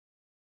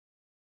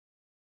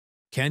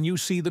Can you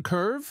see the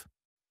curve?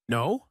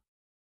 No?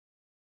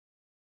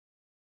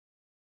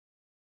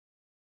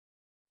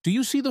 Do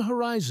you see the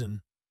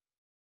horizon?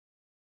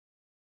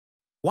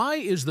 Why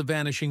is the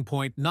vanishing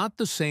point not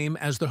the same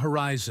as the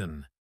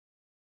horizon?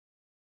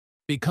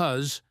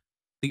 Because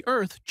the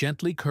Earth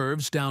gently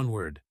curves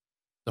downward.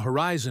 The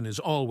horizon is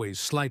always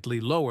slightly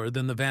lower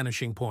than the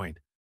vanishing point.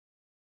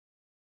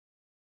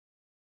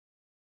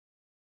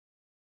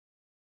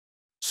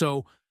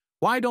 So,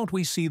 why don't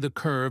we see the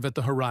curve at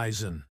the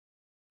horizon?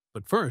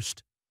 But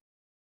first,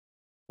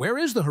 where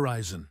is the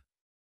horizon?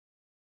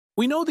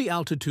 We know the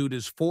altitude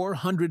is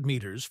 400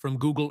 meters from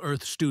Google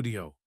Earth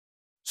Studio.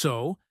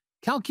 So,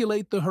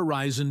 calculate the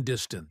horizon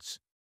distance.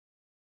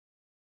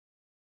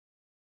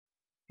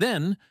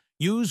 Then,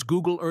 use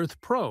Google Earth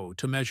Pro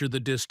to measure the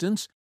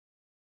distance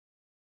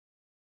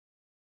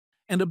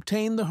and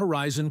obtain the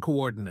horizon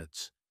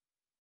coordinates.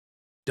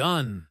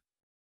 Done.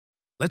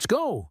 Let's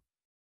go.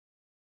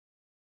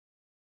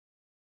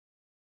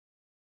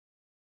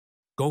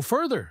 Go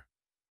further.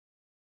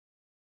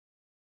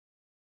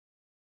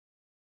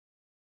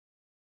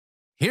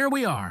 Here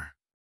we are.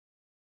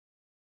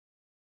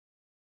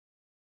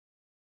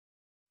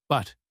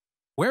 But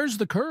where's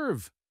the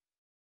curve?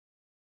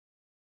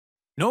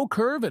 No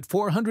curve at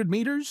 400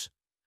 meters?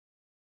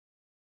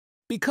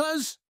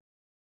 Because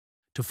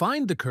to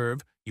find the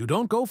curve, you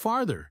don't go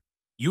farther,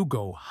 you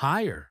go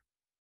higher.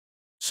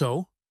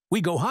 So,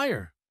 we go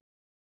higher.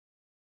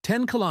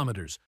 10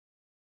 kilometers,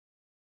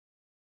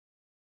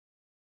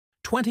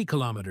 20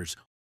 kilometers,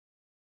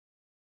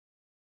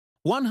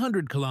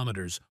 100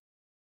 kilometers,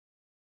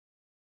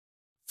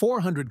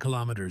 400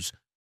 kilometers,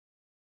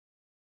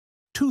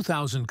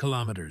 2,000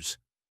 kilometers.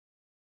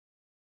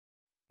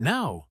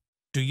 Now,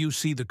 do you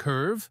see the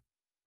curve?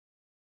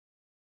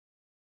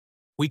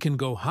 We can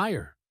go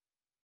higher.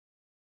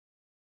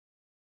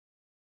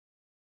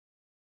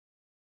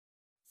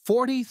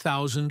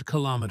 40,000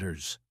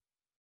 kilometers.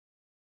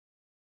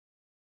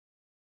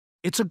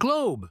 It's a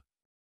globe.